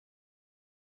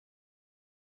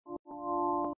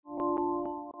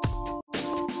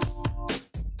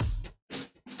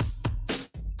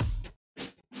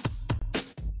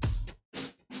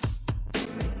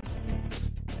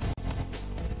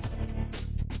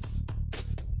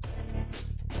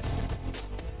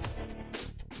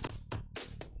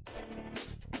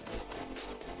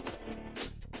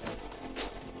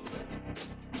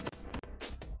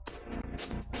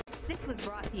This was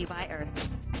brought to you by Earth.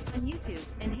 On YouTube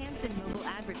and Hanson Mobile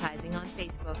Advertising on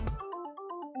Facebook.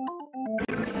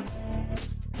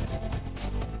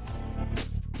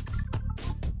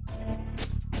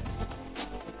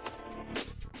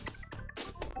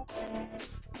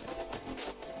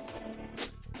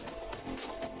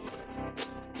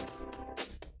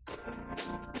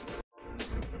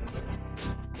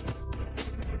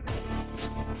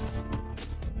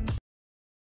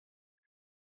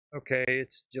 Okay,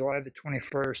 it's July the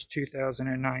 21st,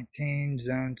 2019,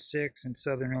 Zone 6 in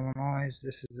Southern Illinois.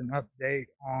 This is an update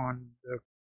on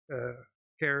the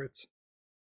carrots.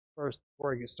 First,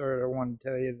 before I get started, I want to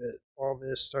tell you that all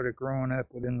this started growing up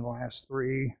within the last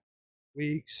 3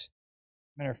 weeks.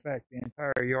 Matter of fact, the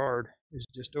entire yard is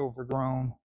just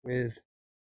overgrown with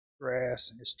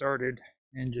grass. It started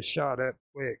and just shot up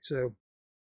quick. So at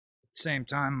the same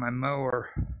time, my mower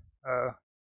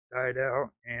died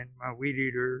out and my weed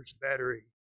eater's battery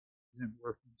isn't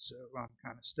working, so I'm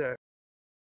kind of stuck.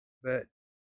 But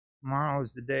tomorrow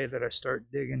is the day that I start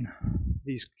digging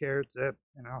these carrots up,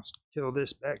 and I'll till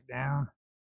this back down.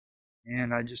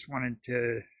 And I just wanted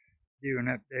to do an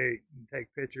update and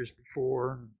take pictures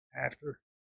before and after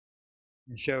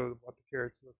and show what the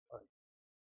carrots look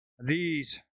like.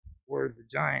 These were the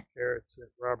giant carrots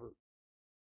that Robert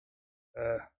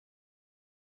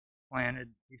planted.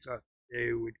 He thought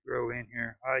they would grow in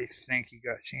here. I think he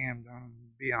got shammed on them,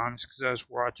 to be honest, because I was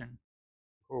watching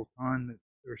the whole time that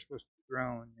they were supposed to be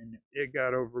growing, and it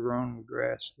got overgrown with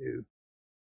grass too.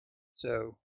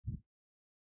 So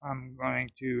I'm going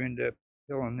to end up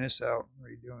filling this out and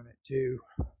redoing it too.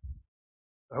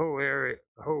 The whole area,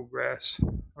 the whole grass,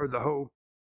 or the whole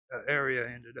area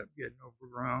ended up getting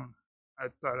overgrown. I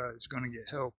thought I was going to get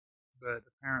help, but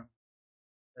apparently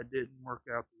that didn't work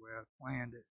out the way I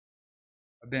planned it.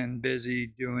 I've been busy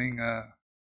doing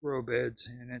grow beds,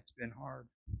 and it's been hard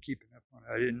keeping up on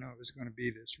it. I didn't know it was going to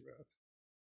be this rough.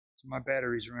 So my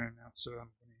battery's running out, so I'm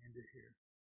going to end it here.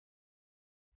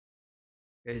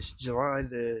 Okay, it's July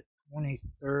the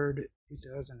 23rd,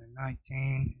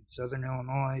 2019, in Southern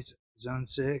Illinois, Zone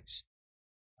 6.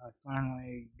 I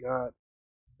finally got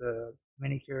the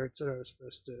mini carrots that I was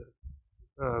supposed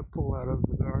to pull out of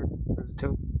the garden, or the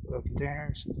tote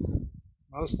containers.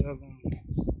 Most of them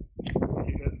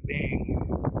ended up being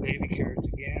baby carrots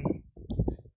again,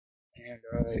 and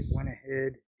I went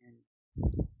ahead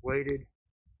and waited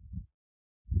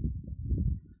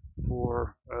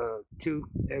for 2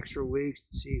 extra weeks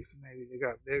to see if maybe they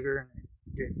got bigger, and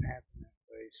it didn't happen that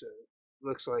way. So it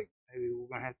looks like maybe we're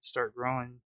going to have to start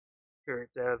growing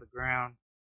carrots out of the ground,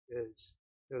 because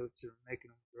toads are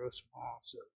making them grow small.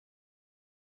 So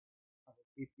I'll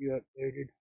keep you updated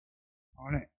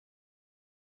on it.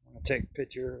 I'm going to take a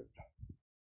picture of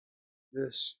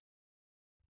this.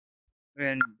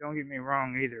 And don't get me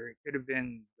wrong either, it could have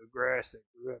been the grass that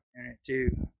grew up in it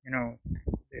too. You know,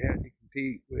 they had to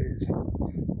compete with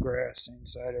grass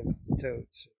inside of the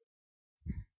totes.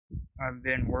 I've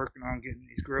been working on getting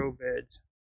these grow beds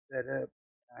set up.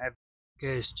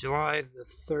 Okay, it's July the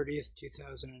 30th,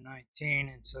 2019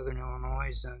 in Southern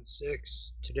Illinois, Zone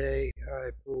 6. Today I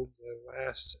pulled the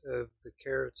last of the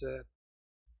carrots up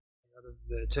out of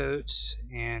the totes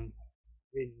and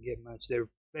didn't get much. They were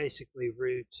basically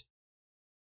roots.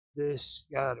 This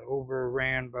got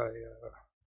overran by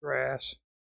grass,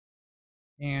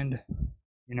 and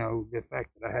you know, the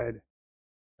fact that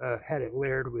I had it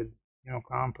layered with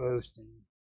compost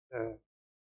and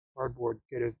cardboard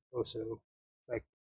could have also